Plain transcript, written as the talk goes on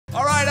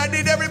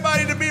need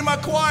everybody to be my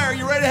choir.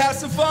 You ready to have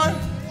some fun?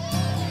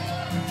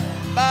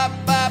 Ba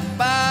ba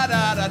ba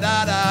da da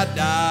da da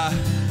da.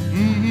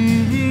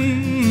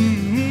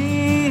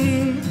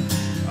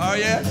 Oh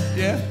yeah,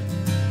 yeah.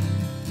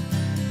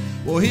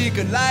 Well, he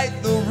could light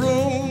the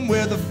room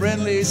with a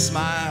friendly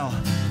smile.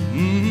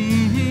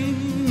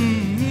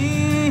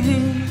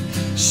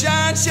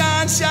 Shine,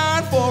 shine,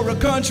 shine for a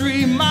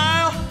country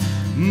mile.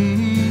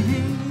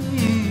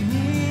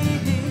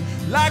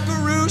 Like a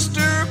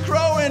rooster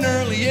crowing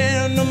early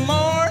in the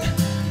morn.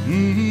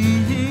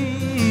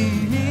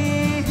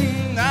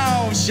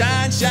 Now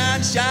shine,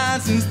 shine,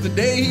 shine since the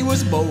day he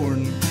was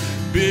born.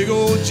 Big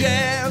old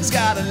Jeb's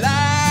got a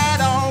light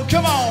on.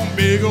 Come on,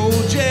 big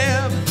old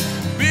Jeb.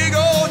 Big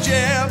old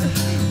Jeb.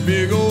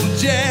 Big old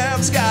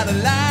Jeb's got a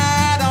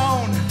light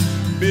on.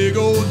 Big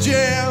old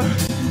Jeb.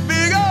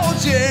 Big old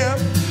Jeb.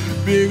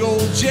 Big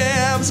old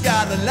Jeb's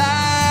got a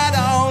light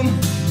on.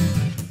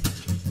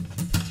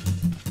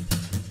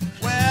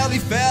 Well, he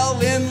fell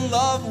in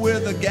love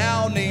with a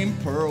gal named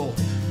Pearl.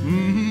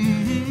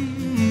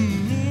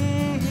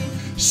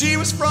 She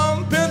was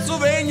from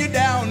Pennsylvania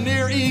down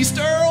near East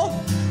Earl.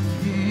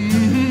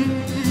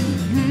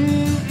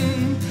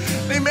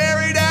 They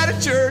married at a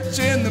church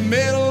in the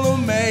middle of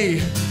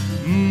May.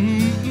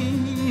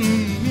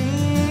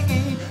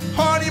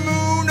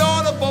 Honeymooned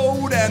on a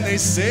boat and they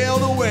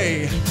sailed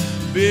away.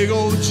 Big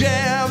old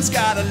Jeb's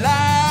got a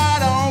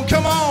light on.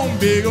 Come on,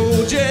 big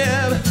old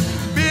Jeb.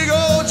 Big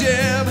old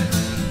Jeb.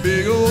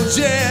 Big old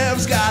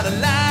Jeb's got a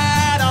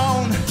light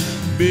on.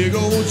 Big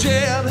old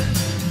Jeb.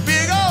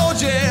 Big old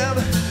Jeb.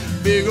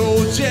 Big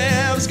old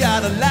Jeb's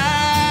got a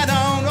light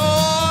on.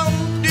 Oh,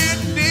 dip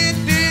dip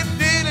dip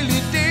diddly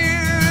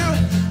doo.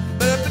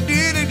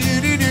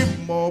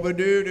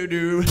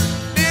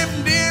 Dip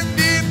dip dip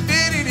dip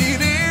diddly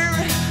doo.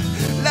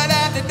 La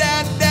da da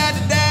da da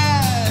da.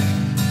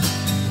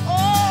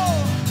 Oh,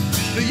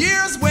 the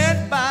years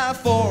went by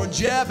for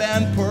Jeb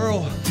and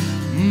Pearl.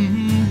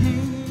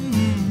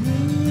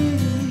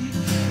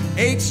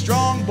 8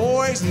 strong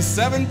boys and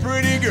 7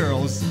 pretty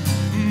girls.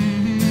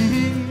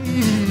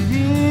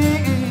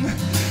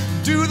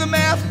 Do the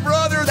math,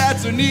 brother,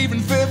 that's an even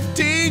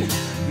 15.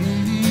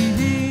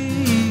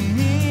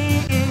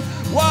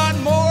 What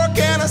more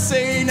can I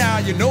say now?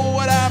 You know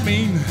what I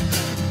mean.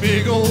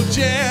 Big old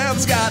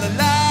Jeb's got a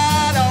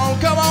light on.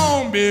 Come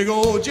on, big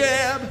old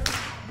Jeb.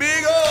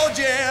 Big old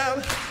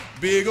Jeb.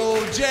 Big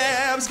old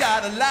Jeb's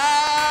got a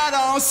light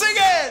on. Sing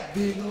it!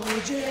 Big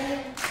old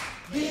Jeb.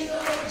 Big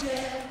old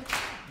Jeb.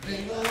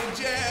 Big old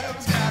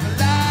Jeb's got a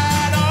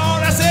light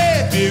on. I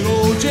said, big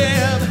old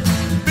Jeb.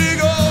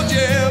 Big old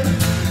Jeb.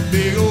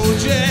 Big old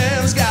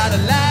Jeb's got a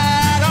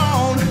light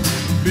on.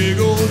 Big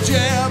old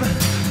Jeb.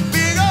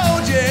 Big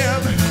old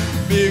Jeb.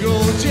 Big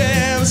old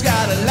Jeb's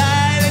got a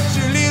light. Let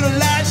your little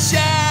light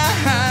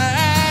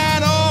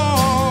shine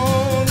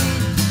on.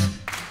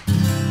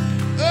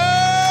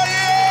 Oh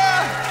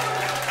yeah!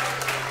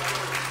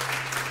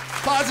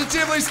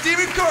 Positively Steve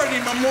and Courtney,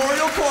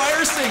 Memorial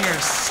Choir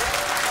Singers.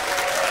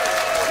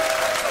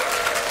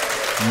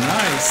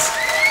 Nice.